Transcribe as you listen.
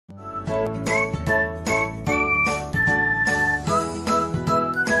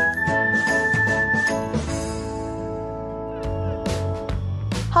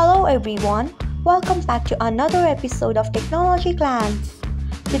everyone, welcome back to another episode of Technology Glance.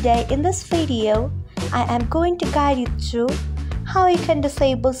 Today in this video, I am going to guide you through how you can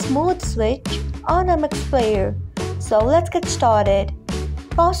disable smooth switch on MX Player. So let's get started.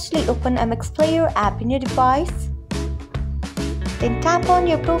 Firstly, open MX Player app in your device. Then tap on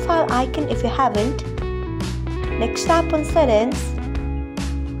your profile icon if you haven't. Next, tap on Settings.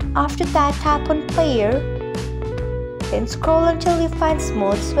 After that, tap on Player. Then scroll until you find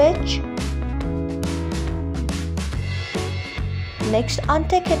Smooth Switch. Next,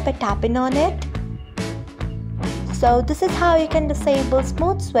 untick it by tapping on it. So this is how you can disable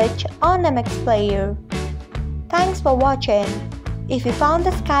Smooth Switch on MX Player. Thanks for watching. If you found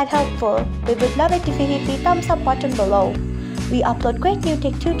this guide helpful, we would love it if you hit the thumbs up button below. We upload great new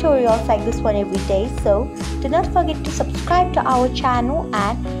tech tutorials like this one every day, so do not forget to subscribe to our channel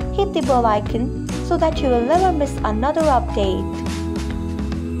and hit the bell icon so that you will never miss another update.